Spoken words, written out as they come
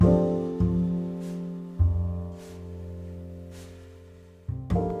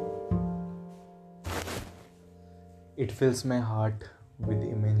It fills my heart with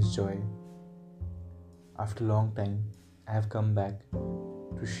immense joy. After a long time, I have come back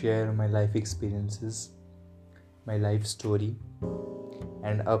to share my life experiences, my life story,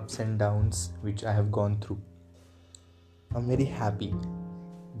 and ups and downs which I have gone through. I'm very happy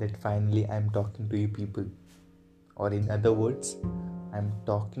that finally I'm talking to you people, or in other words, I'm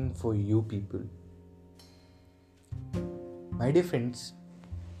talking for you people. My dear friends,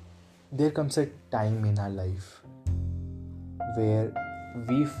 there comes a time in our life where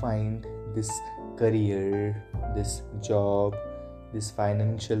we find this career, this job, this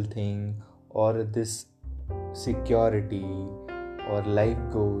financial thing, or this security, or life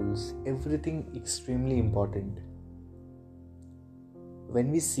goals, everything extremely important.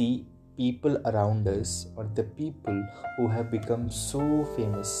 When we see people around us, or the people who have become so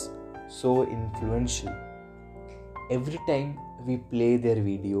famous, so influential, every time we play their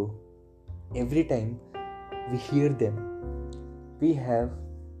video, every time we hear them, we have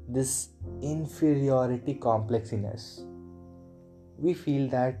this inferiority complex in us. We feel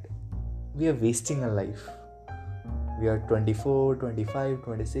that we are wasting our life. We are 24, 25,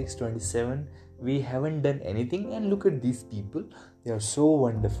 26, 27. We haven't done anything, and look at these people. They are so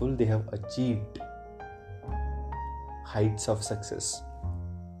wonderful. They have achieved heights of success.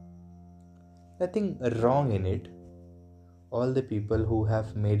 Nothing wrong in it. All the people who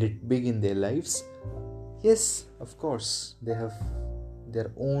have made it big in their lives, yes, of course, they have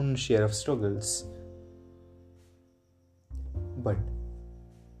their own share of struggles. But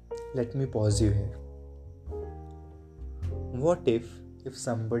let me pause you here. What if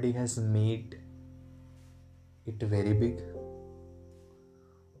somebody has made it very big?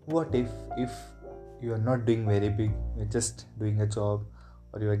 What if you are not doing very big, you're just doing a job,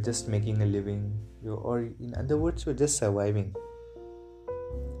 or you are just making a living, or in other words, you're just surviving?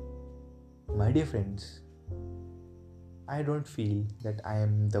 My dear friends, I don't feel that I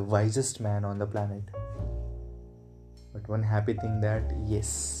am the wisest man on the planet. But one happy thing that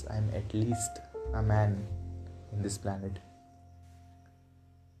yes, I am at least a man in this planet.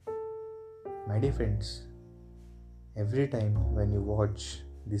 My dear friends, every time when you watch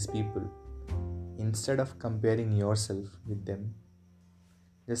these people, instead of comparing yourself with them,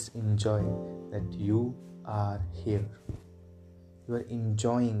 just enjoy that you are here. You are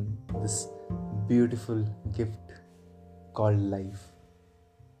enjoying this beautiful gift called life.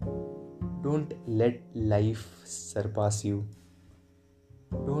 Don't let life surpass you.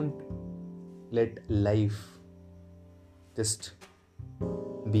 Don't let life just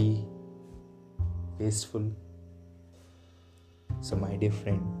be wasteful. So, my dear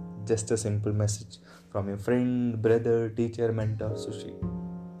friend, just a simple message from your friend, brother, teacher, mentor, Sushi.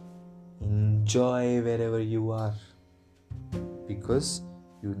 Enjoy wherever you are, because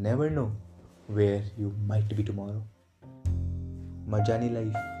you never know where you might be tomorrow. Majani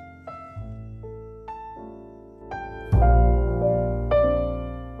life.